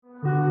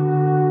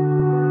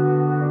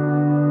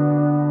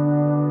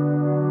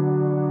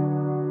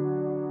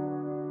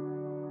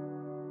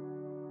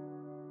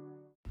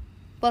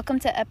Welcome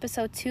to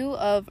episode 2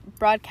 of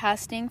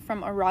Broadcasting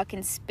from a Rock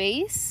in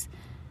Space.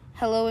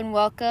 Hello and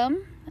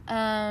welcome.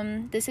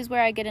 This is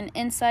where I get an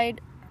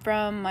insight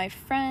from my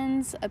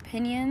friends'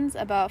 opinions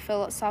about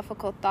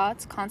philosophical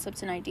thoughts,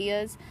 concepts, and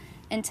ideas.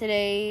 And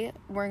today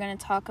we're going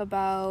to talk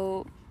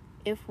about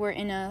if we're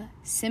in a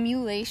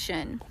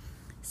simulation.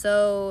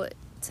 So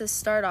to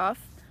start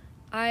off,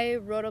 I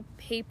wrote a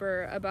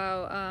paper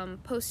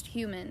about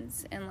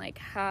post-humans and like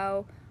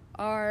how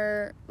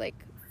our like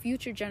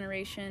future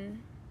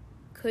generation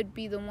could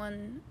be the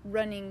one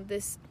running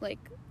this,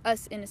 like,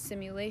 us in a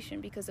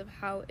simulation because of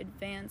how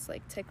advanced,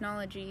 like,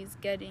 technology is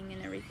getting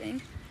and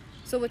everything.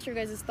 So what's your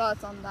guys'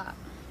 thoughts on that?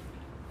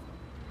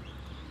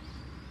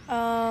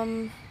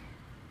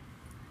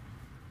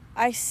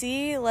 I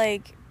see,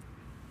 like,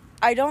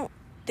 I don't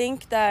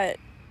think that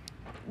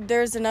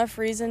there's enough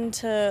reason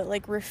to,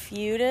 like,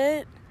 refute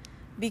it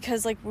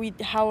because, like,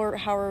 how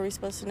are we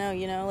supposed to know,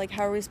 you know? Like,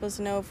 how are we supposed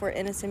to know if we're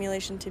in a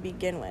simulation to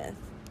begin with?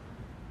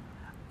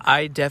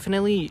 I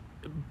definitely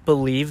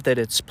believe that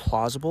it's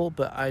plausible,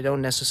 but I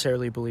don't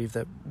necessarily believe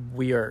that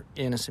we are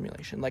in a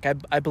simulation. Like,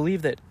 I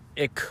believe that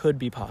it could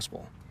be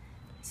possible.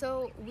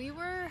 So we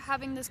were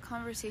having this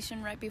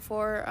conversation right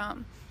before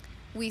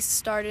we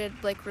started,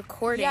 like,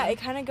 recording. Yeah, it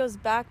kind of goes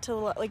back to,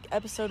 like,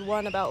 episode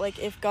 1 about, like,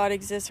 if God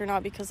exists or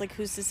not, because, like,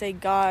 who's to say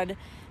God,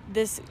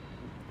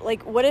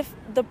 like, what if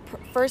the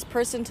first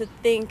person to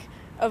think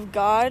of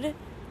God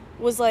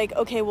was like,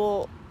 okay,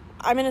 well,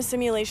 I'm in a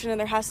simulation and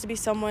there has to be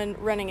someone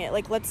running it.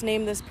 Like, let's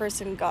name this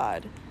person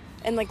God.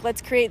 And, like, let's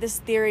create this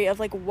theory of,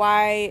 like,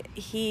 why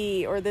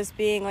he or this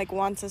being, like,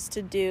 wants us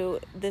to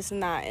do this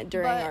and that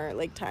during our,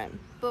 like,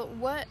 time. But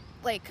what,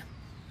 like,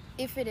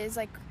 if it is,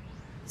 like,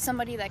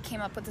 somebody that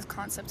came up with this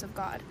concept of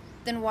God,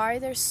 then why are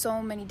there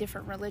so many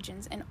different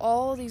religions? And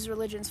all these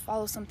religions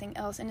follow something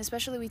else. And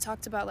especially we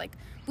talked about, like,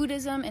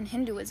 Buddhism and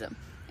Hinduism.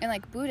 And,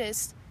 like,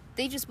 Buddhists,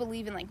 they just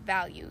believe in, like,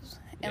 values.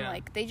 And,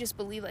 like, they just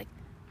believe, like,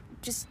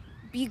 just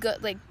be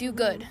good, like, do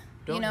good,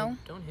 you know?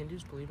 Don't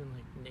Hindus believe in,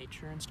 like,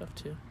 nature and stuff,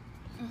 too?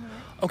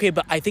 Mm-hmm. Okay,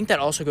 but I think that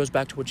also goes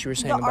back to what you were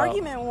saying about... The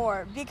argument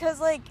war,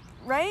 because, like,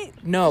 right?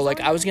 No,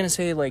 like, I was going to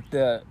say, like,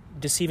 the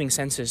deceiving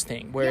senses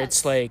thing, where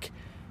it's, like...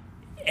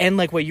 And,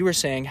 like, what you were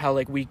saying, how,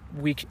 like, we...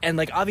 And,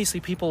 like, obviously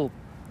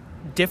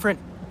different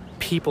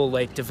people,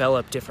 like,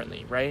 develop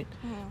differently, right?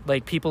 Mm-hmm.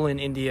 Like, people in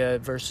India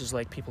versus,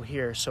 like, people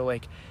here. So,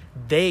 like,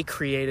 they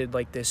created,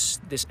 like,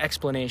 this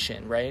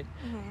explanation, right?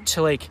 Mm-hmm.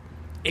 To, like,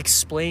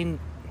 explain...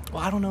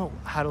 Well, I don't know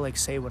how to, like,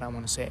 say what I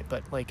want to say,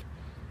 but, like,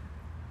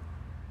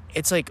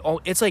 it's like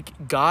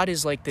God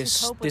is, like,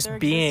 this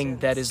being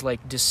that is,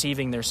 like,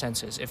 deceiving their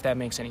senses, if that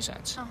makes any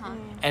sense. Uh-huh.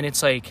 And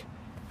it's, like,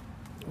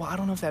 well, I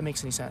don't know if that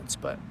makes any sense,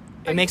 but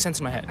it makes sense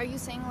in my head. Are you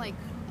saying,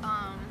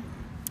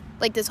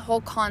 like, this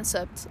whole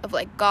concept of,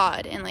 like,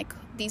 God and, like,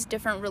 these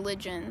different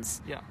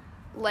religions,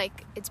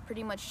 like, it's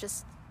pretty much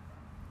just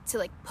to,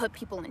 like, put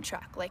people in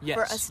track, like,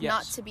 for us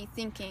not to be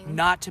thinking,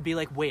 not to be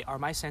like, wait, are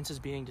my senses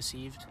being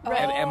deceived? Right.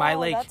 Am I,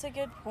 like, that's a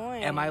good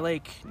point. Am I,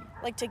 like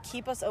to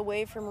keep us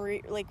away from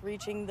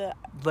reaching the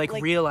like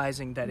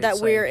realizing that that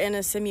it's we're like, in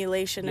a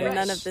simulation and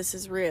none of this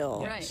is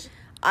real. Right.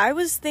 I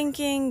was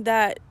thinking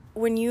that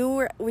when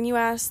you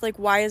asked, like,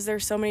 why is there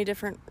so many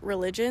different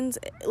religions,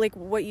 like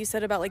what you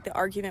said about, like, the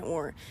argument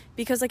war,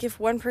 because, like, if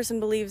one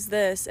person believes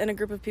this and a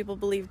group of people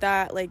believe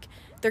that, like,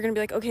 they're gonna be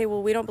like, okay,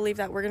 well, we don't believe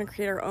that, we're gonna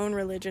create our own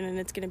religion and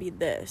it's gonna be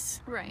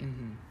this, right?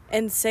 Mm-hmm.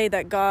 And say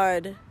that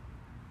God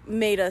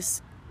made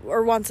us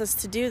or wants us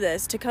to do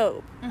this to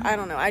cope. Mm-hmm. I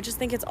don't know, I just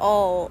think it's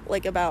all,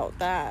 like, about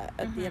that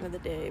at the end of the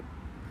day,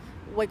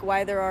 like,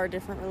 why there are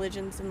different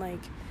religions. And,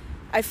 like,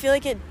 I feel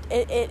like it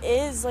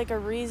is, like, a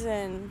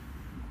reason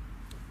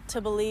to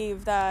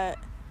believe that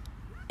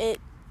it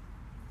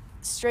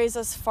strays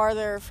us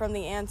farther from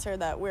the answer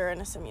that we're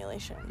in a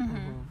simulation.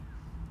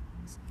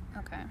 Mm-hmm.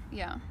 Okay,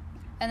 yeah.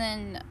 And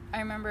then I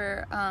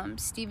remember,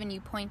 Steven,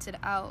 you pointed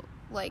out,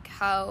 like,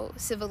 how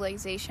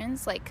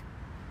civilizations, like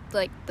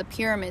the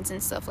pyramids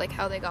and stuff, like,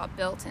 how they got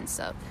built and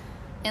stuff,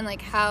 and,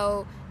 like,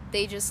 how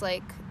they just,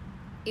 like,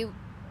 it,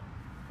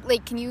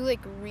 like, can you,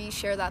 like,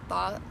 re-share that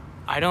thought?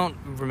 I don't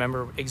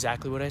remember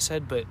exactly what I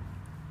said, but,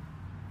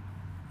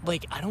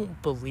 like, I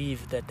don't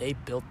believe that they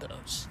built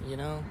those, you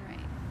know? Right.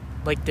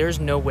 Like, there's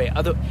no way.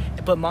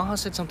 But Maha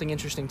said something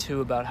interesting,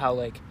 too, about how,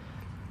 like,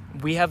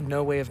 we have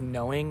no way of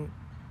knowing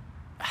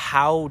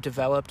how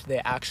developed they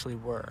actually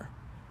were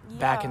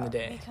back in the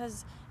day.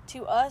 Because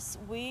to us,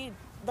 we,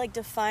 like,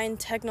 define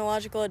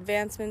technological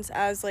advancements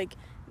as, like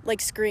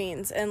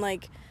screens. And,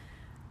 like,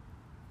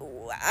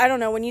 I don't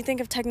know, when you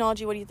think of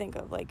technology, what do you think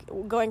of? Like,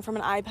 going from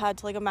an iPad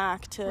to, like, a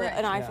Mac to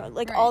an iPhone.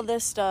 Like, all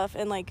this stuff.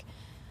 And, like...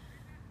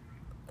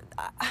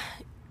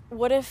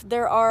 what if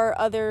there are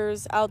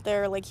others out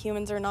there, like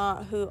humans or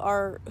not,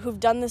 who've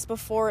done this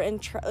before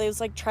and it was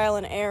like trial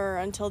and error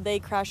until they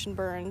crashed and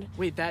burned?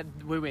 Wait.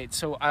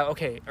 So,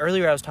 okay,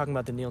 earlier I was talking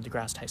about the Neil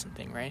deGrasse Tyson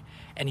thing, right?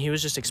 And he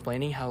was just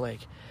explaining how,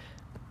 like,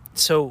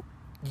 so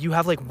you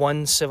have, like,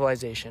 one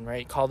civilization,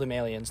 right? Call them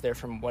aliens. They're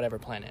from whatever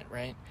planet,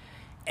 right?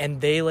 And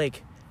they,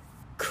 like,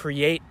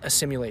 create a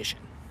simulation.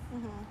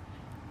 Mm-hmm.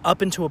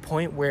 up into a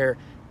point where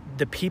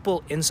the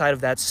people inside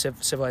of that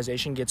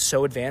civilization get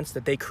so advanced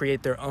that they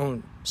create their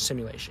own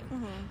simulation.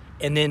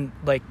 And then,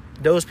 like,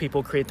 those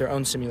people create their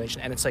own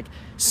simulation. And it's, like,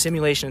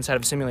 simulation inside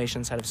of simulation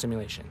inside of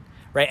simulation,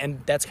 right?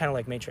 And that's kind of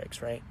like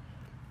Matrix, right?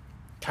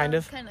 Kind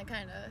of.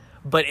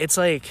 But it's,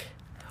 like...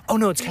 Oh,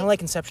 no, it's kind of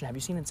like Inception. Have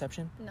you seen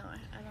Inception? No,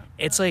 I don't.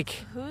 It's, like...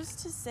 Who's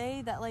to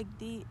say that, like,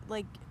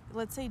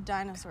 let's say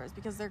dinosaurs,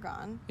 because they're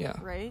gone,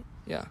 right?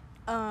 Yeah.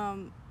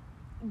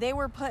 They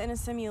were put in a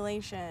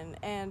simulation,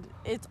 and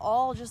it's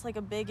all just like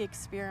a big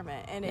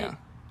experiment, and it,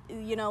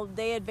 you know,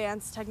 they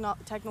advanced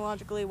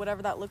technologically,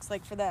 whatever that looks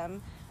like for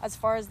them, as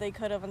far as they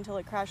could have until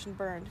it crashed and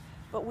burned.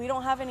 But we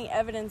don't have any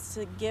evidence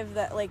to give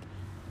that, like,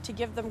 to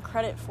give them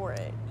credit for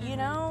it, you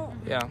know?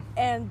 Yeah.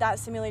 And that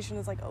simulation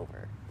is like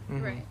over.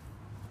 Right.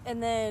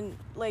 And then,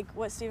 like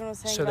what Steven was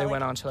saying, so about, they like,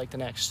 went on to, like, the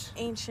next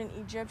ancient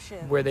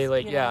Egyptians, where they,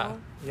 like, you yeah.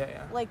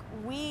 Like,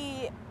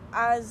 we,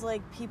 as,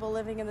 like, people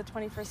living in the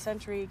 21st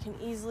century, can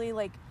easily,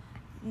 like,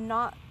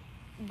 not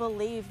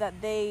believe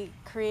that they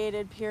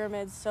created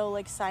pyramids so,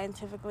 like,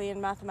 scientifically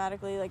and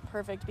mathematically, like,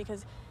 perfect,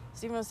 because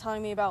Steven was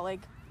telling me about,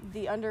 like,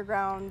 the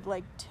underground,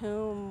 like,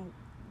 tomb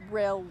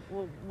rail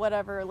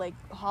whatever, like,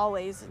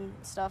 hallways and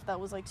stuff that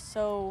was, like,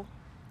 so...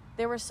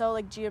 They were so,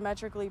 like,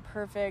 geometrically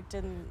perfect,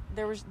 and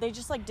they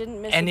just, like,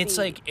 didn't miss. And a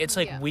it's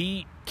beat.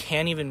 we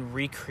can't even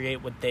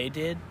recreate what they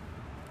did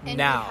And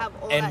now,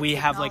 we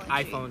have like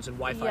technology. iPhones and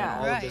Wi-Fi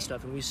and all of this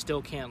stuff, and we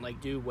still can't, like,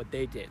 do what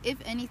they did. If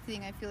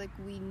anything, I feel like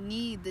we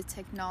need the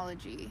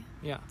technology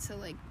to,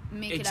 like,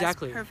 make it as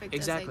perfect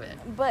as they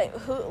did. But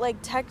who,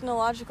 like,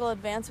 technological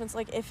advancements,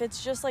 like, if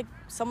it's just, like,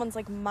 someone's,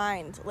 like,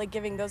 mind, like,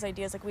 giving those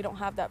ideas, like, we don't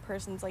have that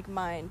person's, like,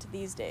 mind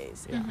these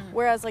days.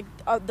 Whereas, like,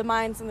 the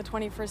minds in the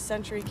 21st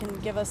century can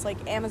give us,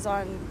 like,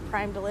 Amazon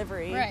Prime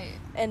delivery,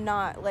 and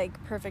not,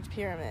 like, perfect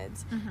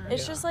pyramids.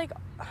 It's just, like,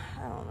 I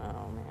don't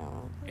know, man.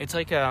 It's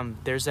like,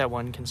 there's that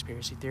one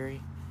conspiracy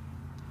theory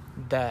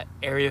that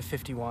Area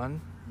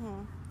 51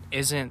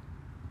 isn't,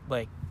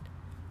 like,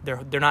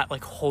 they're not,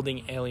 like,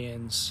 holding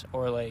aliens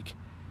or, like,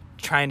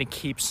 trying to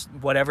keep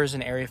whatever's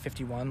in Area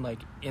 51, like,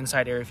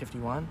 inside Area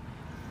 51.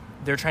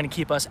 They're trying to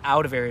keep us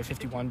out of Area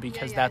 51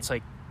 because that's,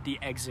 like, the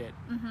exit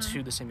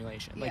to the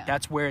simulation. Like,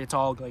 that's where it's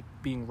all, like,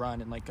 being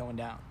run and, like, going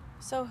down.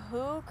 So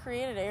who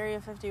created Area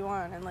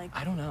 51? And, like...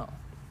 I don't know.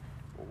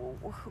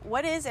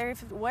 What is Area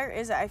 51? Where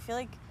is it? I feel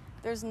like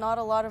there's not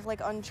a lot of,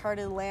 like,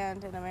 uncharted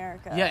land in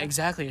America. Yeah,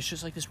 exactly. It's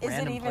just, like, this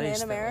random place. Is it even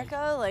in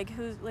America? Like,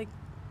 who's, like...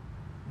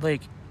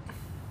 Like,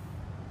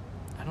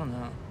 I don't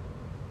know.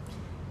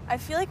 I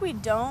feel like we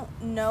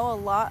don't know a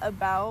lot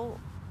about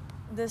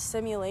this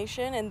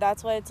simulation, and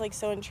that's why it's, like,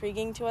 so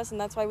intriguing to us, and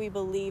that's why we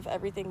believe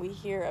everything we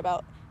hear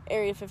about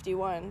Area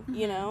 51,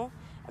 you know?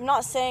 I'm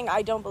not saying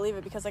I don't believe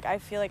it, because, like, I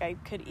feel like I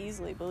could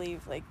easily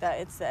believe, like, that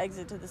it's the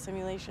exit to the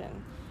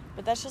simulation.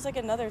 But that's just, like,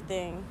 another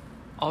thing.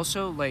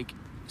 Also, like,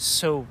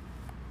 so...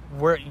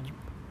 we're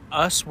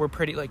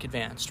pretty, like,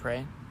 advanced,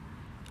 right?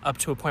 Up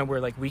to a point where,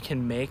 like, we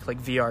can make,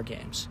 like, VR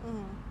games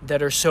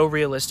that are so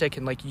realistic,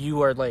 and, like,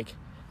 you are, like,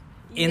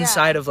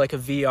 inside of, like, a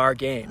VR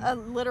game, a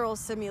literal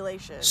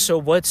simulation. So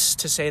what's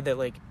to say that,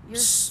 like, you're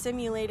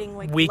simulating,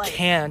 like, we life.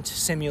 Can't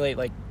simulate,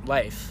 like,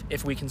 life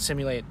if we can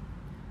simulate,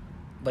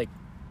 like,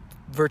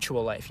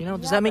 virtual life, you know?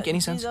 Does that make any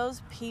sense? Do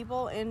those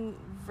people in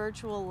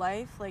virtual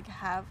life, like,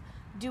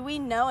 do we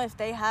know if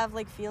they have,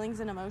 like,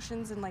 feelings and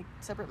emotions and, like,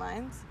 separate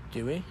minds?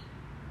 Do we?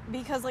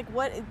 Because, like,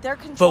 what they're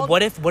controlled. But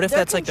what if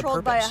that's, like, the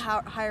purpose? Controlled by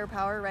a higher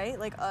power, right?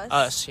 Like us.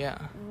 Us, yeah.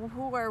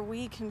 Who are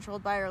we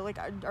controlled by? Or, like,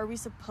 are we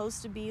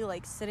supposed to be,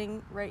 like,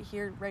 sitting right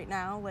here, right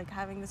now, like,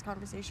 having this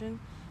conversation?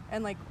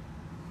 And, like,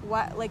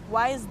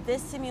 why is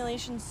this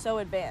simulation so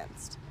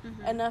advanced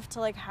enough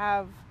to, like,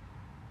 have?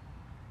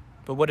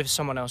 But what if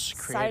someone else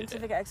created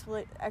scientific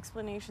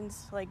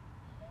explanations to, like,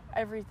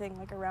 everything,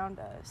 like, around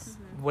us?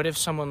 What if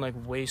someone, like,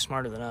 way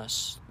smarter than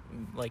us,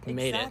 like,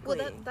 made it? Well,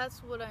 that's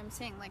what I'm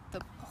saying, like,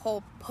 the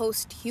whole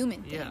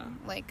post-human thing.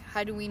 Like,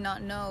 how do we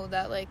not know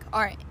that, like,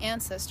 our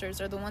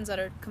ancestors are the ones that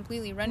are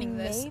completely running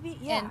this? Maybe,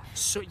 yeah.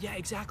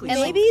 Exactly. And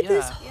maybe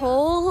this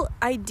whole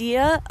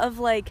idea of,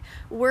 like,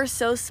 we're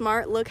so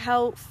smart, look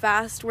how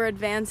fast we're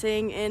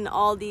advancing in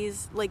all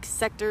these, like,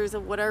 sectors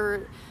of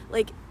whatever,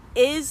 like,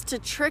 is to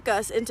trick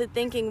us into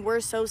thinking we're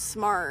so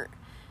smart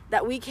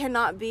that we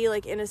cannot be,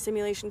 like, in a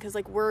simulation because,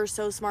 like, we're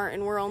so smart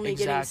and we're only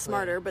getting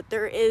smarter. But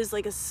there is,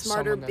 like, a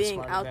smarter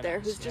being out there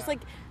who's just,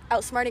 like,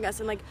 outsmarting us.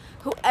 And, like,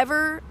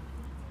 whoever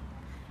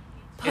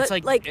it's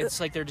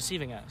like they're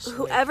deceiving us.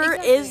 Whoever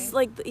is,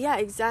 like,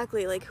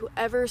 exactly. Like,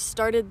 whoever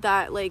started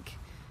that, like,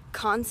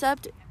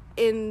 concept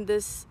in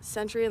this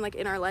century and, like,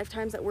 in our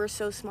lifetimes that we're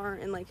so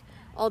smart and, like,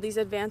 all these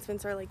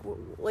advancements are, like,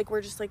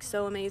 we're just, like,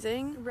 so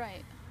amazing.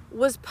 Right.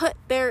 Was put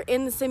there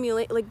in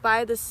the like,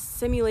 by the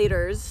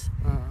simulators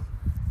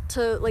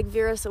to, like,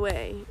 veer us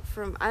away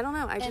from, I don't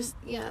know,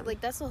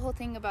 like, that's the whole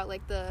thing about,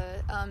 like,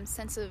 the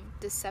sense of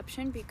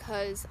deception,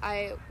 because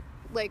I,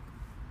 like,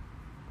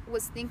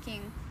 was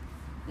thinking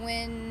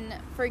when,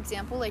 for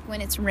example, like, when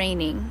it's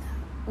raining,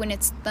 when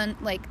it's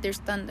like, there's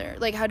thunder,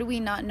 like, how do we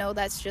not know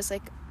that's just,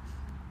 like,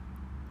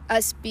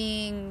 us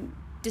being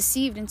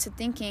deceived into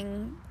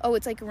thinking, oh,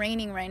 it's like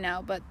raining right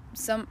now, but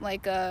some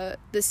like the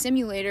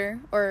simulator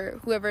or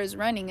whoever is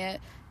running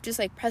it just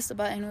like pressed the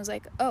button and was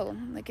like, oh,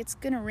 like it's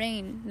gonna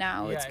rain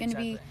now. Yeah, it's gonna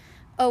exactly. be,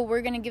 oh,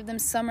 we're gonna give them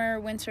summer,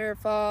 winter,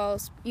 fall,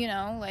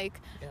 like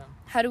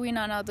how do we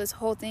not know this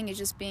whole thing is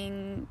just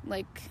being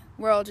like,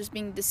 we're all just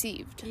being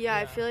deceived? Yeah,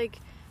 I feel like,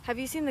 have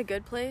you seen The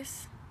Good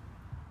Place?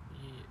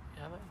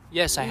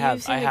 Yes, I have.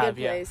 You've seen The Good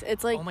Place.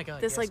 It's like, oh my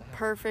God, this yes, like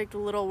perfect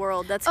little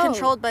world that's Oh.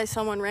 controlled by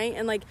someone, right?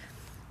 And like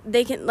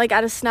they can like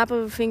at a snap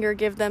of a finger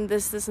give them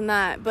this and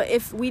that. But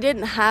if we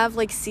didn't have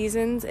like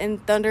seasons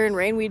and thunder and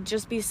rain, we'd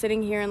just be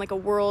sitting here in like a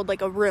world,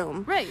 like a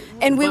room, Right.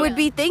 and we But- would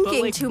be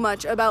thinking like- too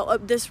much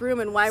about this room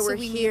and why So we're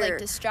we here. need, like,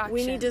 distractions.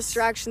 We need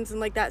distractions and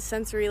like that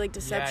sensory like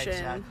deception.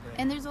 Yeah, exactly.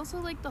 And there's also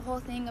like the whole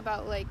thing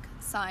about like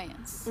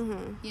science,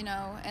 Mm-hmm. you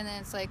know, and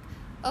then it's like,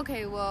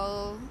 okay,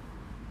 well,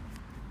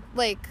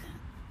 like,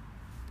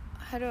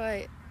 how do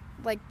I,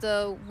 like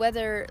the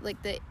weather,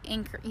 like the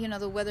anchor, you know,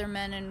 the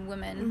weathermen and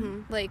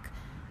women, like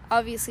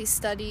obviously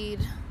studied,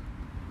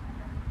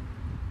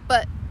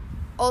 but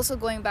also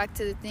going back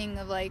to the thing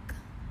of like,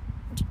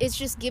 it's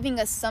just giving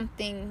us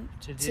something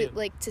To to do.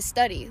 like to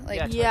study, like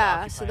Yeah, to, Yeah,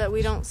 occupy so that we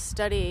us. don't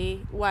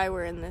study why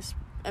we're in this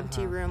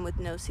empty Uh-huh. room with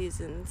no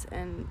seasons,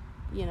 and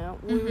you know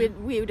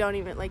Mhm. we don't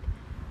even like,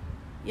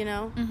 you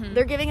know, Mhm.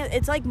 they're giving it.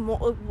 It's like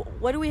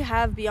what do we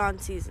have beyond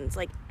seasons?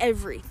 Like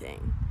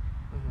everything,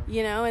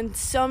 you know, and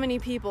so many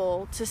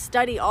people to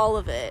study all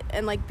of it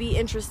and like be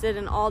interested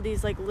in all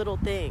these like little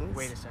things.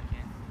 Wait a second.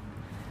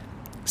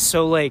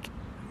 So, like,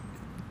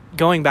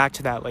 going back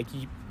to that, like,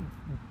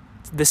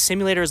 the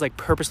simulator is, like,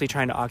 purposely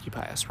trying to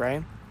occupy us,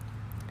 right?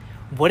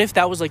 What if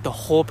that was, like, the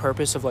whole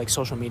purpose of, like,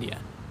 social media?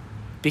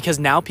 Because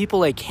now people,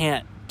 like,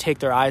 can't take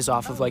their eyes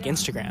off of, like,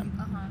 Instagram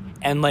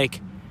and,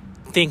 like,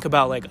 think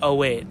about, like, oh,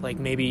 wait, like,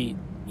 maybe,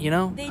 you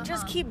know? They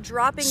just keep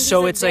dropping.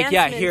 So these it's like,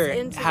 yeah, advancements here,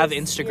 into have this-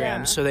 Instagram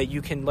yeah. so that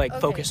you can, like,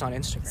 Okay. focus on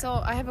Instagram. So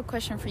I have a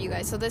question for you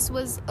guys. So this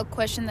was a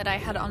question that I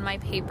had on my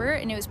paper,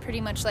 and it was pretty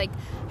much like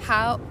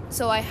how.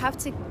 So I had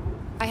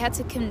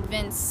to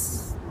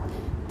convince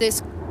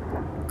this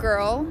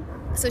girl.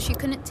 So she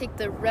couldn't take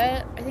the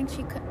red. I think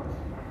she could.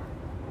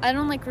 I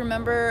don't like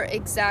remember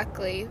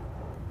exactly,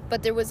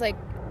 but there was like.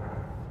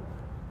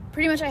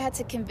 Pretty much, I had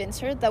to convince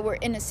her that we're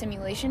in a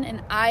simulation,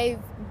 and I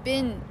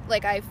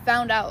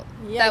found out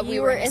Yeah, that we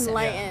you were were innocent.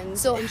 enlightened,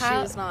 So and how?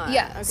 she was not.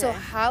 Yeah. Okay. So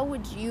how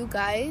would you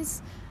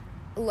guys,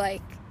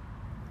 like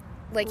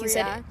you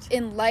said, React?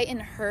 enlighten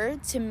her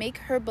to make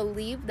her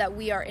believe that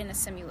we are in a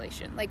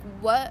simulation? Like,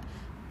 what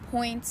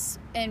points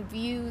and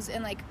views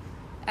and like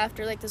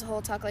after like this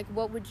whole talk, like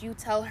what would you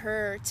tell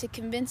her to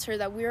convince her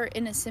that we are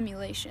in a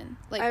simulation?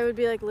 Like, I would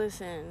be like,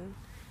 listen,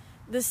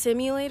 the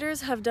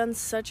simulators have done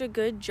such a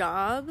good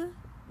job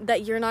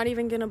that you're not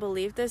even gonna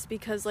believe this,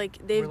 because like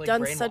they've We're, like,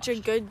 done such a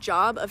brainwashed. good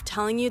job of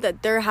telling you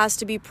that there has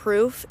to be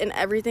proof in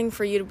everything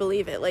for you to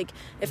believe it. Like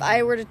if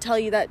I were to tell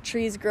you that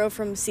trees grow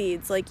from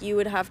seeds, like you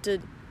would have to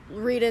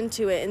read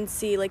into it and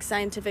see like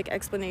scientific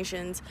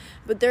explanations,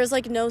 but there's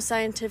like no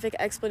scientific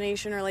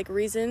explanation or like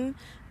reason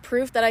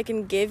proof that I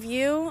can give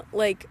you,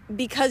 like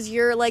because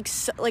you're like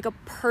like a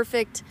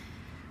perfect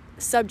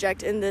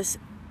subject in this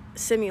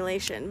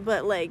simulation,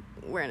 but like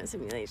we're in a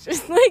simulation.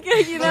 Like,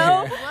 you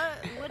know,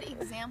 what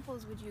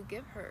examples would you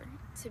give her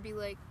to be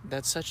like?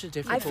 That's such a I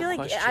difficult feel like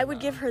question, I would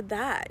though. give her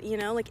that, you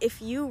know, like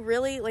if you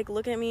really like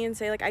look at me and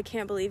say like I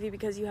can't believe you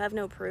because you have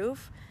no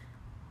proof,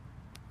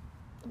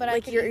 But I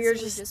like, could you're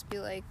easily just be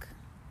like,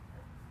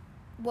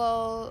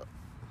 well,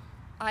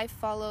 I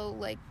follow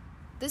like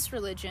this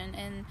religion,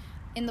 and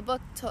in the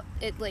book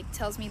it like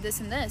tells me this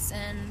and this,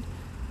 and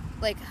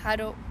like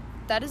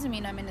that doesn't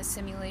mean I'm in a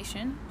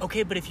simulation.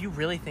 Okay, but if you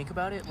really think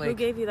about it, who like,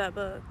 gave you that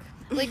book?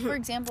 Like, for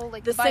example,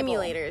 like The the Bible.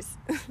 simulators.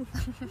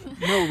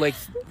 no, like,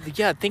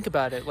 yeah, think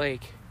about it,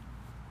 like,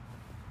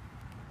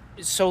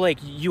 so, like,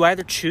 you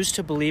either choose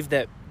to believe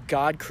that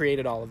God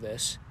created all of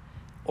this,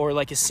 or,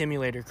 like, a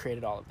simulator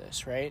created all of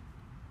this, right?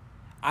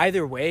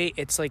 Either way,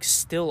 it's, like,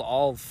 still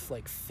all,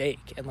 like,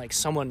 fake, and, like,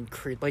 someone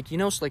like, you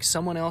know, like,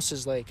 someone else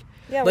is, like,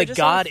 Yeah, we're like, just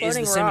on a God is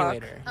the floating rock.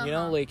 simulator, you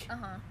know, like,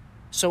 Uh-huh.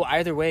 so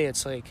either way,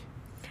 it's, like,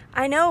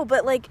 I know,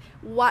 but like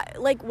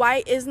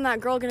why isn't that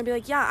girl gonna be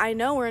like, yeah, I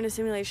know we're in a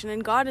simulation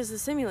and God is the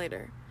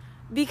simulator?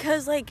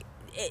 Because like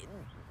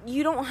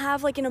you don't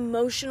have like an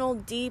emotional,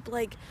 deep,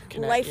 like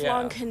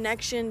lifelong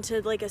connection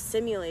to like a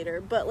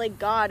simulator, but like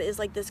God is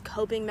like this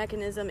coping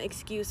mechanism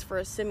excuse for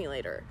a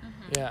simulator.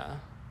 yeah.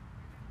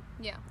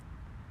 Yeah.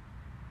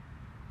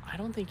 I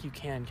don't think you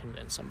can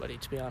convince somebody,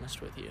 to be honest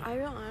with you. I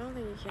don't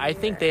think you can. I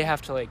think either. they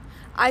have to, like,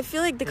 I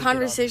feel like the think it all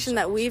conversation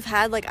that themselves. we've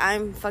had, like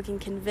I'm fucking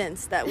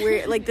convinced that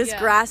we're like this Yeah.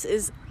 grass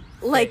is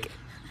like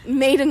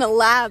made in a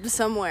lab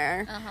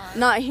somewhere,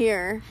 not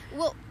here.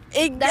 Well,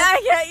 I'm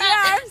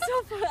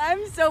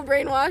so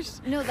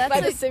brainwashed. no, that's By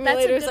a, the that's a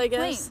simulators, good I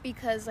guess. point,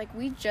 because like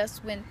we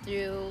just went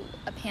through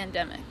a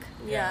pandemic,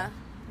 Yeah.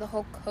 the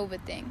whole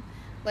COVID thing.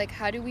 Like,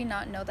 how do we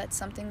not know that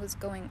something was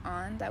going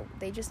on, that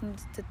they just needed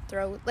to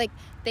throw, like,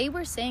 they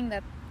were saying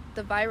that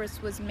the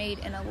virus was made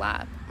in a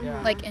lab, Yeah.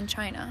 like in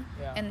China,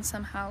 Yeah. and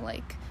somehow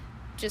like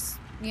just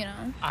you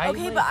know.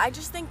 But I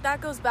just think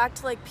that goes back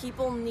to like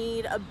people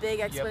need a big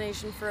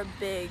explanation for a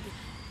big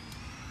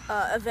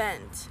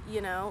event,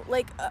 you know.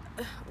 Like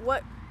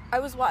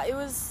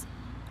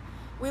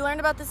we learned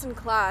about this in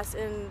class,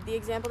 and the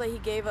example that he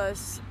gave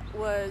us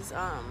was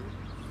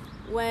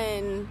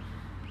when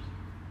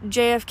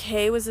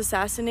JFK was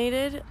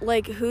assassinated.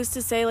 Like, who's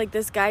to say like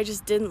this guy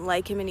just didn't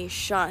like him and he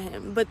shot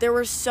him? But there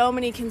were so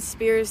many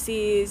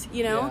conspiracies,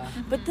 you know.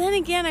 But then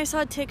again, I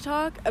saw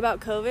TikTok about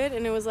COVID,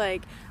 and it was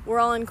like, we're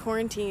all in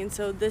quarantine,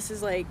 so this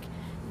is like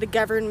the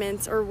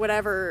government's or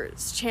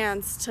whatever's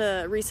chance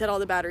to reset all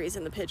the batteries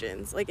in the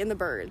pigeons, like in the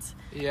birds.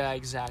 Yeah,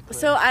 exactly.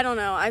 So I don't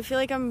know, I feel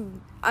like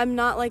I'm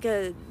not like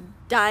a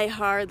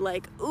diehard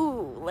like,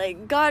 ooh,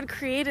 like God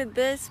created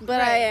this,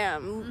 but I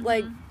am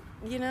like,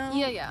 you know.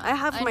 I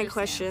have my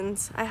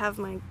questions, I have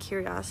my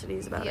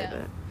curiosities about it,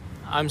 but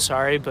I'm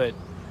sorry, but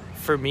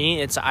for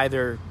me it's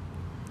either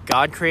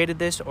God created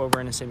this or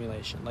we're in a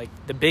simulation. Like,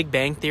 the Big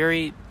Bang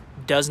Theory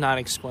does not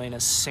explain a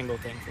single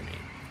thing for me.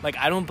 Like,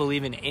 I don't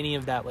believe in any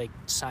of that, like,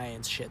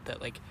 science shit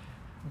that, like,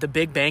 the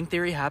Big Bang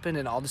Theory happened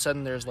and all of a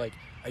sudden there's, like,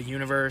 a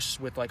universe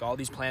with, like, all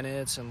these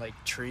planets and, like,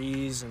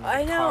 trees and,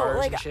 like,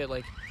 cars and shit.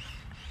 Like,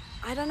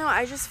 I don't know.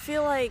 I just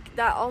feel like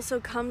that also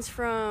comes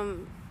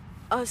from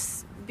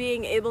us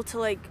being able to,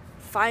 like,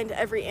 find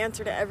every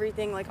answer to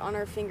everything, like, on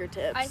our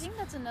fingertips. I think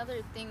that's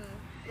another thing.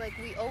 Like,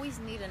 we always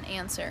need an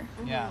answer.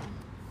 Yeah.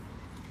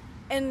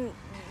 And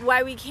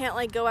why we can't,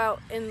 like, go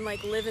out and,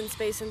 like, live in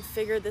space and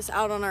figure this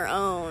out on our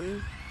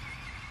own.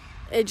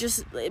 It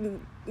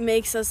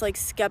makes us, like,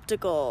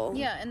 skeptical.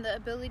 Yeah, and the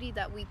ability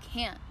that we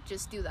can't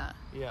just do that.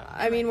 Yeah.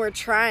 I mean, we're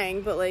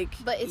trying, but, like...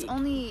 But it's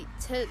only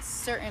to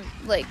certain,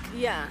 like...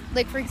 Yeah.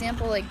 Like, for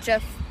example, like,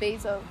 Jeff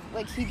Bezos,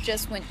 like, he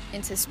just went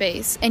into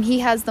space, and he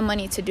has the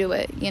money to do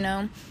it, you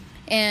know?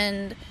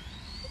 And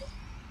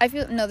I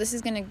feel... No, this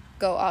is gonna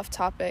go off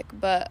topic,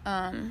 but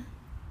yeah.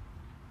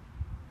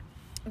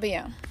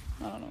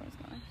 I don't know where it's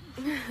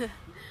going.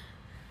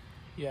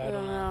 Yeah, I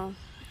don't know.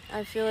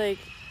 I feel like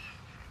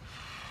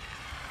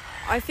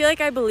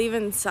I believe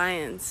in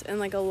science and,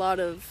 like, a lot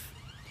of,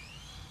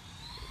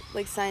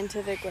 like,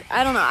 scientific, like,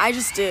 I don't know, I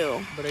just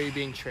do. But are you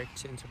being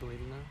tricked into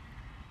believing that?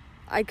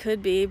 I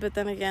could be, but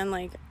then again,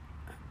 like...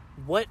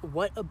 What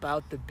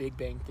about the Big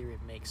Bang Theory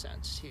makes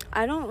sense to you?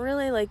 I don't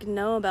really, like,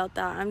 know about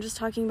that. I'm just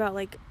talking about,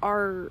 like,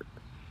 our,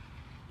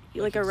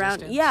 like around...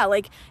 Existence? Yeah,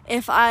 like,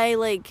 if I,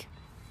 like,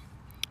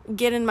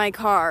 get in my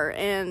car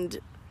and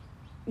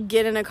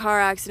get in a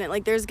car accident,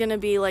 like, there's gonna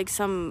be, like,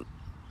 some...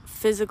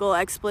 physical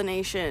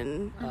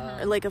explanation,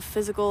 like a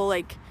physical,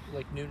 like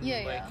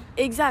Newton,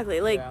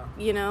 exactly, like,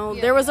 you know,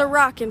 there was a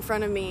rock in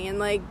front of me, and,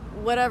 like,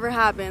 whatever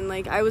happened,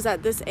 like, I was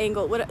at this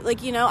angle,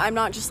 like, you know, I'm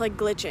not just, like,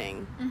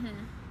 glitching.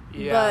 But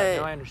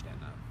no, I understand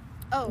that.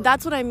 Oh,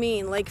 that's what I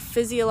mean, like,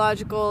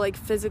 physiological, like,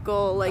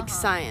 physical, like,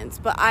 science.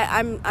 But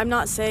I'm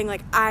not saying,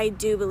 like, I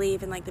do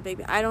believe in, like, the Big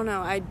Bang. I don't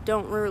know, I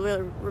don't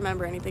really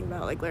remember anything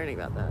about, like, learning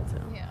about that, so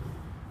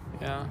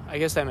yeah, I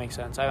guess that makes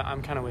sense.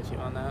 I'm kind of with you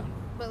on that.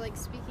 But, like,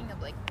 speaking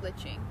of, like,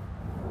 glitching,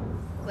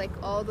 like,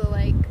 all the,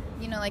 like,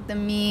 you know, like, the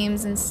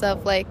memes and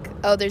stuff, like,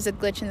 oh, there's a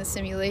glitch in the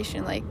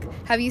simulation. Like,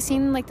 have you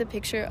seen, like, the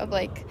picture of,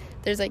 like,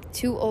 there's, like,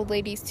 two old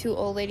ladies,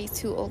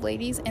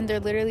 and they're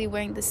literally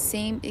wearing the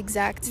same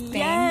exact thing?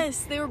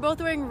 Yes, they were both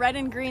wearing red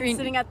and green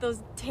sitting at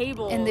those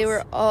tables. And they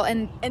were all,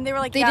 and they were,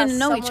 like, they didn't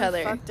know each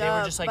other. They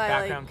were just, like,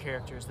 background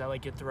characters that,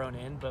 like, get thrown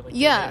in, but, like, they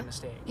made a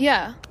mistake.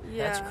 Yeah.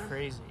 That's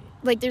crazy.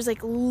 Like, there's,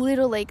 like,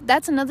 little, like,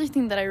 that's another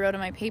thing that I wrote in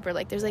my paper.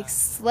 Like, there's, like,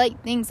 slight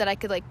things that I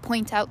could, like,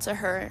 point out to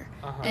her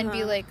and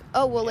be like,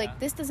 oh, well,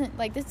 like, this doesn't,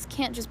 like, this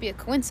can't just be a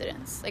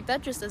coincidence. Like,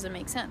 that just doesn't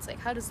make sense. Like,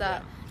 how does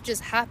that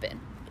just happen?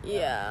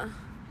 Yeah.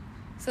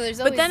 So there's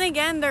always... But then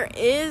again, there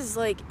is,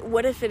 like,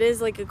 what if it is,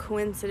 like, a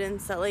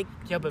coincidence that, like...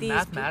 Yeah, but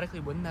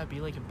mathematically, wouldn't that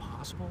be, like,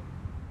 impossible?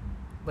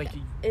 Like...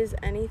 Is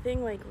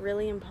anything, like,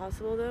 really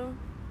impossible, though?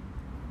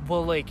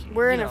 Well, like...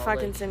 We're in a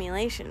fucking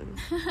simulation.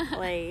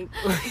 Like,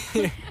 what's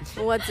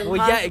impossible?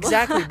 Well, yeah,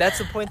 exactly. That's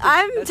the point.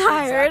 I'm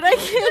tired. I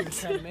can't... What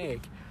trying to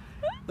make.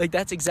 Like,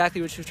 that's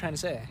exactly what she was trying to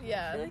say.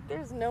 Yeah. I feel like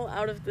there's no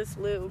out of this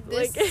loop.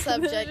 This like,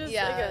 subject,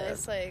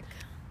 it's like...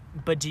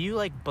 But do you,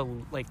 like,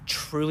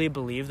 truly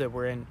believe that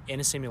we're in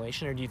a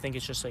simulation, or do you think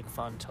it's just, like,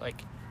 fun to,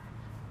 like...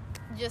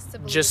 Just to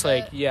believe Just,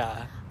 like, it?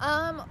 yeah.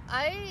 I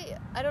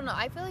don't know.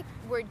 I feel like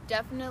we're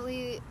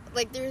definitely...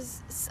 Like,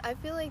 I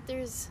feel like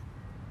there's...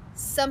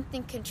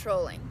 something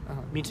controlling,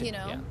 me too, you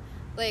know, yeah.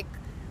 Like,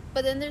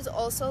 but then there's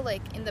also,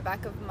 like, in the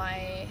back of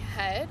my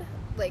head,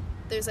 like,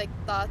 there's, like,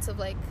 thoughts of,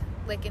 like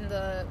in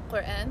the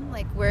Quran,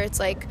 like, where it's,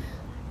 like,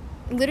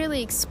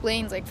 literally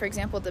explains, like, for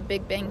example, the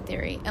Big Bang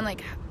Theory, and,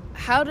 like,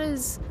 how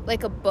does,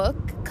 like, a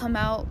book come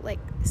out, like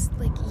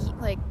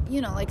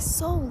you know, like,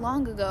 so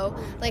long ago,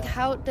 like,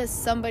 how does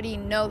somebody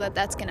know that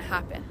that's gonna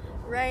happen?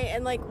 Right,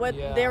 and, like, what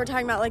they were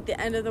talking about, like, the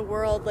end of the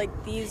world,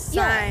 like, these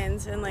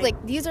signs, and, like...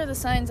 Like, these are the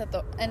signs that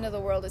the end of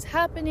the world is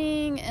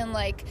happening, and,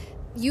 like,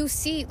 you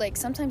see, like,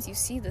 sometimes you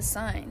see the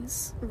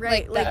signs.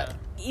 Right, like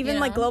even, you know?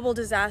 like, global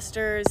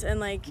disasters, and,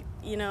 like,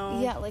 you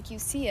know... Yeah, like, you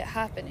see it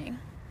happening.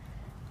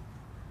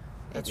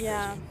 That's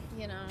crazy.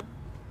 You know?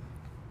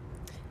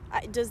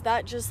 does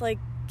that just, like,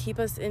 keep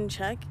us in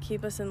check,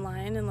 keep us in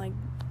line, and, like...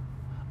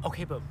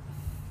 Okay, but...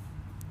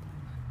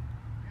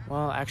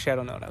 Well, actually, I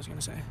don't know what I was going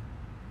to say.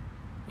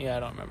 Yeah, I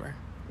don't remember.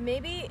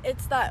 Maybe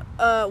it's that,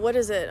 what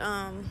is it?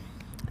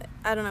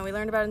 I don't know, we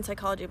learned about it in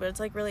psychology, but it's,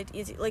 like, really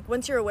easy. Like,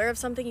 once you're aware of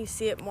something, you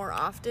see it more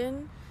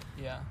often.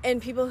 Yeah.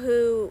 And people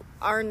who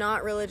are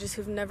not religious,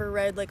 who've never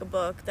read, like, a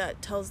book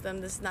that tells them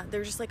this and that,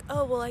 they're just like,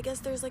 oh, well, I guess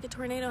there's, like, a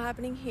tornado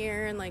happening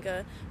here and, like,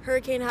 a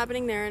hurricane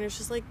happening there, and it's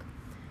just, like,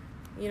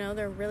 you know,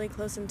 they're really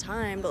close in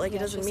time, but, like, it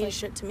doesn't mean, like,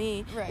 shit to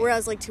me. Right.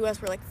 Whereas, like, to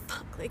us, we're like,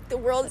 fuck, like, the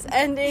world is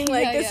ending,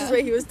 like, this is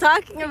what he was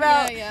talking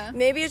about. Yeah.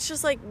 Maybe it's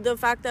just, like, the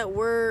fact that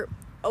we're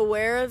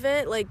aware of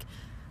it, like,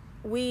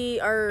 we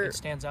are... It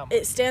stands out.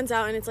 It stands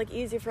out, and it's, like,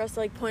 easy for us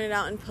to, like, point it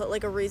out and put,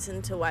 like, a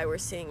reason to why we're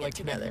seeing it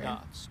together. Like,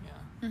 dots,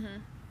 yeah. Mm-hmm.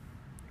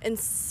 And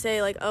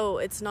say, like, oh,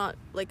 it's not,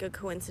 like, a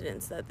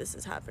coincidence that this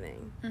is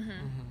happening. Mm-hmm.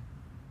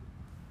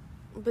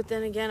 Mm-hmm. But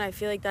then again, I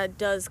feel like that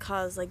does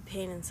cause, like,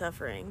 pain and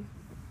suffering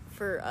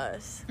for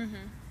us.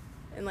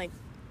 Mm-hmm. And, like,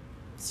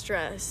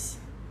 stress.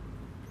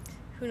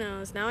 Who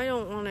knows? Now I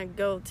don't want to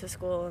go to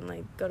school and,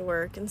 like, go to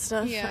work and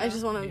stuff. Yeah. I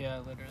just want to... Yeah,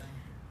 literally.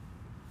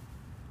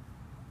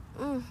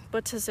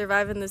 But to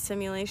survive in this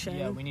simulation.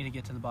 Yeah, we need to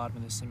get to the bottom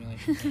of this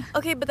simulation.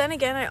 Okay, but then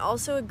again, I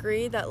also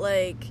agree that,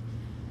 like...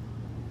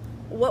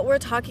 what we're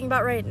talking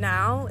about right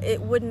now,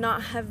 it would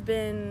not have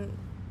been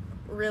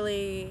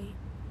really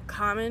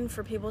common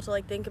for people to,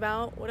 like, think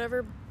about,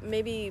 whatever,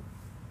 maybe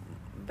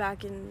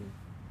back in...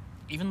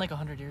 Even, like,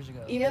 100 years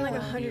ago. Even, like,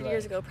 100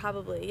 years ago,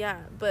 probably,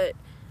 yeah. But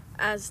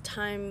as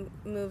time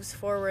moves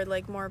forward,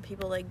 like, more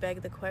people, like,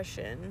 beg the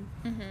question.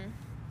 Mm-hmm.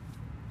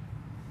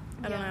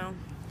 I don't know.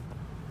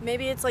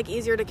 Maybe it's, like,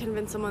 easier to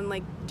convince someone,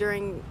 like,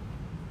 during,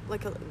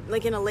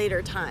 like, in a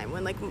later time,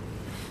 when, like...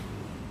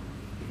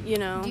 You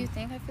know. Do you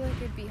think? I feel like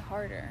it'd be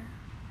harder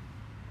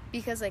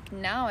because, like,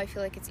 now I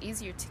feel like it's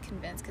easier to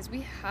convince because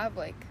we have,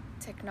 like,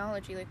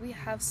 technology, like, we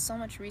have so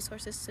much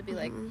resources to be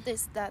like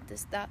this, that,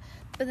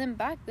 but then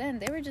back then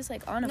they were just,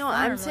 like, on a farm.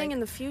 I'm saying in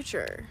the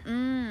future.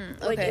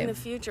 Okay. Like, in the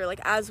future, like,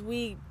 as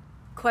we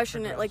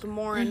question it, like,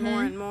 more and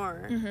more and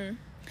more. Mm-hmm.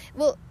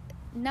 Well,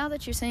 now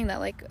that you're saying that,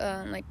 like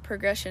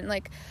progression,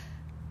 like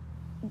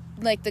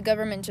the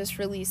government just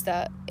released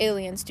that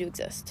aliens do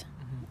exist,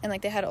 and,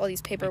 like, they had all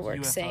these paperwork,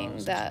 like,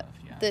 saying that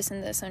this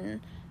and this,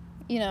 and,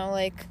 you know,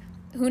 like,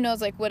 who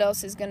knows, like, what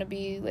else is going to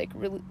be, like,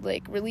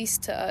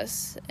 released to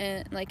us,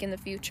 and, like, in the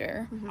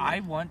future.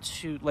 I want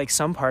to, like,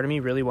 some part of me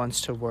really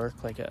wants to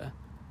work, like, a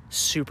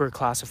super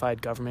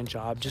classified government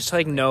job just to,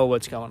 like, know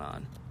what's going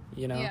on,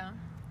 you know? Yeah.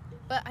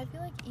 But I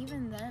feel like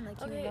even then, like,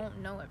 you won't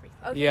know everything.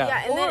 Okay,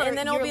 yeah. And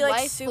then it'll be,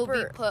 like, super...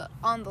 will be put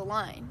on the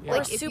line. Yeah.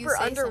 Like, super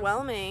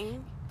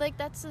underwhelming. Like,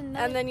 that's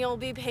another... And then you'll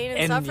be pain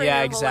and suffering your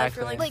whole life.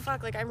 You're like,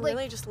 fuck, like, I'm like,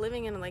 really just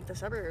living in, like, the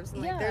suburbs.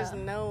 And, like, there's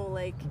no,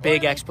 like...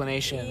 Big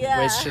explanation.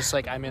 Where it's just,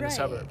 like, I'm in the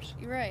suburbs.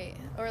 Right.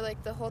 Or,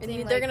 like, the whole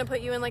thing, they're going to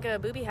put you in, like, a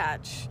booby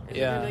hatch. And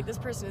they're gonna be like, this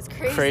person is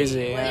crazy.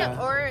 Crazy, like,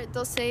 yeah. Or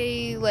they'll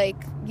say, like,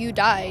 you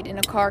died in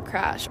a car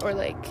crash. Or,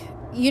 like...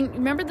 You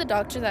remember the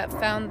doctor that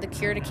found the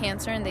cure to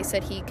cancer and they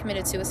said he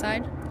committed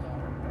suicide?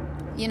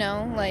 You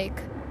know, like...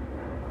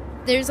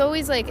 There's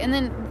always, like... And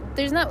then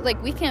there's not...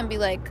 Like, we can't be,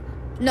 like...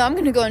 No, I'm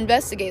gonna go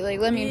investigate. Like,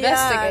 let me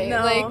investigate.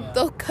 No. Like,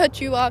 they'll cut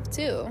you off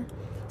too.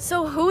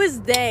 So who is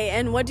they,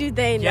 and what do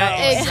they know?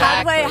 Yeah,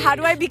 exactly. How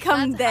do I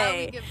become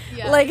they?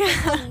 Like,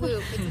 it's a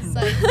loop. It's a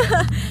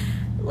cycle.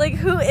 Like,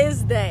 who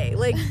is they?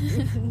 Like,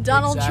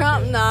 Donald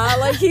Trump? Nah,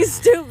 like, he's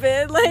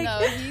stupid. Like, no,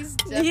 he's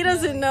definitely, he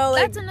doesn't know.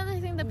 Like, that's another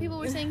thing that people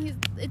were saying.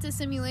 It's a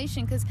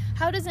simulation. Because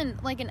how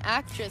doesn't, like, an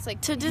actress,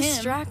 like, to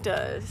distract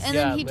us, and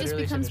then he just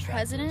becomes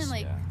president?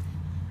 Like,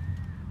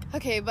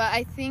 okay, but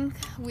I think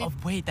we... Oh,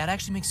 wait, that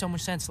actually makes so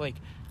much sense. Like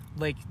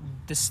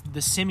the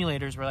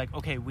simulators were like,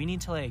 okay, we need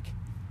to, like,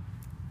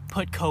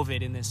 put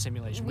COVID in this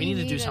simulation. We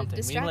need to do something.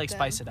 We need to, like,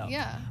 spice it up.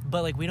 Yeah.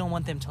 But, like, we don't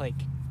want them to, like,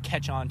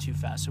 catch on too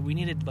fast. So we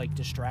need to, like,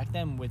 distract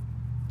them with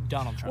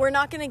Donald Trump. We're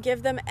not going to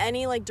give them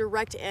any, like,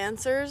 direct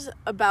answers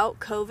about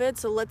COVID.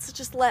 So let's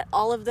just let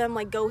all of them,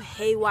 like, go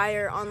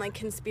haywire on, like,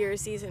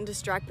 conspiracies and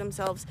distract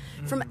themselves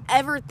from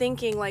ever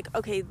thinking, like,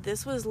 okay,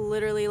 this was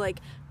literally, like,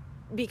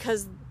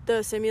 because...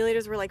 the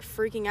simulators were, like,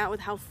 freaking out with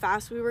how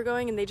fast we were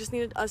going, and they just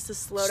needed us to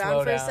slow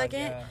down for a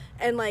second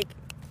and, like,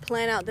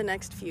 plan out the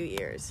next few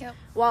years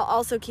while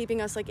also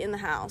keeping us, like, in the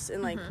house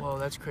and, like... Whoa,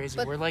 that's crazy.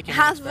 But we're, like, in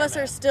half of us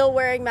are still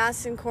wearing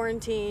masks in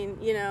quarantine,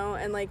 you know,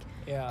 and, like...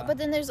 Yeah. But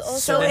then there's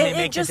also... So then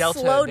it just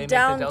slowed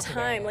down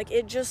time. Like,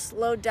 it just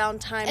slowed down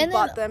time, and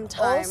bought them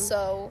time.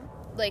 Also,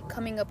 like,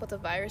 coming up with a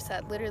virus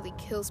that literally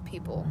kills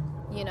people,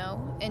 you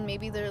know? And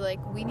maybe they're like,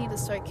 we need to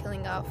start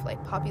killing off,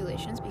 like,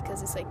 populations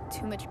because it's, like,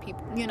 too much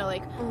people, you know,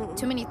 like,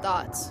 too many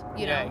thoughts,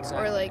 you know?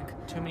 Exactly. Or,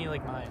 like... Too many,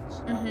 like,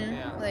 minds.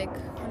 Yeah. Like,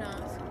 who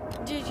knows?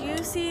 Did you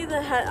see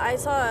I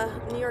saw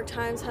a New York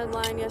Times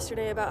headline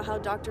yesterday about how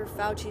Dr.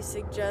 Fauci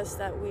suggests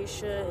that we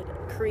should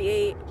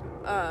create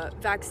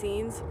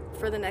vaccines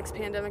for the next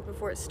pandemic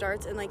before it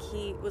starts, and, like,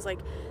 he was like,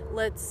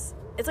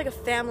 it's like a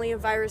family of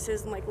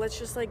viruses, and, like, let's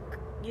just, like,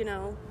 you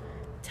know,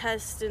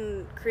 test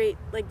and create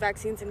like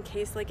vaccines in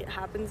case like it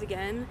happens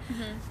again,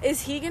 Mm-hmm.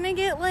 is he gonna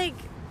get like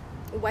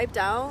wiped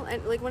out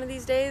and like one of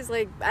these days?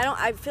 Like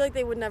I feel like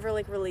they would never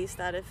like release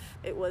that if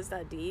it was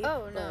that deep.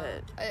 Oh no,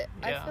 but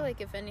I feel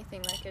like if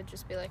anything, that could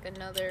just be like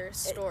another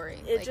story.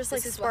 it just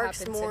like this is what sparks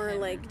happened to more him,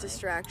 like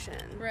distraction.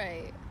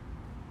 Right.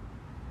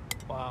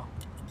 Wow.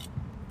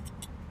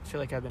 I feel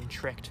like I've been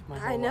tricked my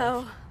whole I know.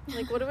 life.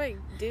 Like, what do I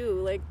do?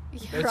 Like,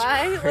 That's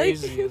cry?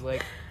 crazy. Like,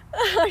 Like,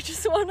 I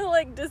just want to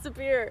like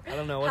disappear. I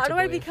don't know what How to do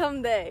I believe.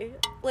 become they?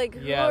 Like,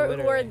 Yeah, who are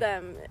literally.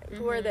 them?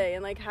 Who are Mhm. they?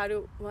 And like, how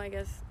do? Well, I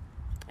guess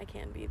I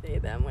can be they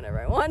them whenever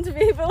I want to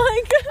be, but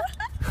like,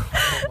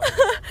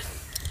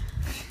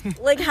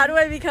 like, how do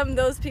I become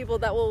those people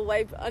that will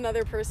wipe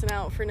another person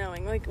out for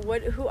knowing? Like,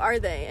 what? Who are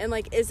they? And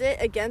like, is it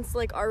against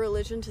like our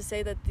religion to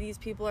say that these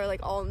people are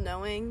like all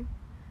knowing?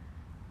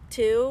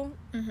 Too,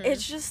 Mhm.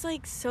 it's just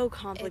like so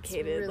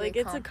complicated. Really like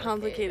it's a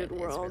complicated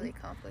world. It's really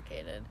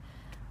complicated.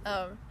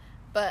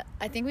 But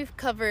I think we've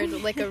covered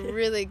like a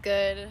really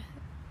good,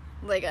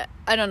 like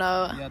I don't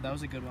know. Yeah, that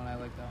was a good one. I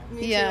like that one.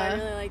 Me Yeah.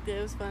 too. I really liked it.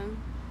 It was fun.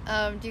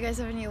 Do you guys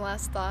have any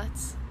last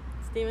thoughts?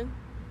 Steven?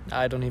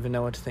 I don't even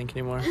know what to think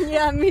anymore.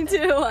 Yeah, me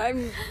too. I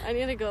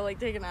need to go like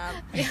take a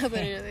nap. Yeah,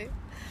 literally.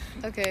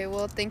 Okay,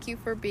 well, thank you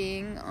for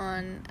being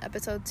on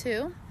episode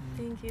 2.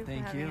 Thank you for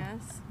Thank having you.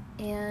 us.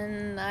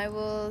 And I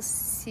will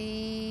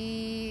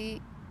see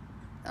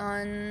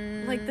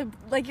on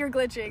Like you're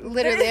glitching.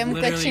 literally I'm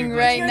Literally glitching you're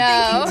right glitching.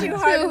 now. Thinking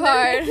too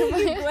hard. Too hard.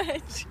 You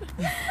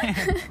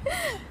glitch.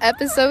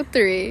 Episode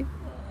 3.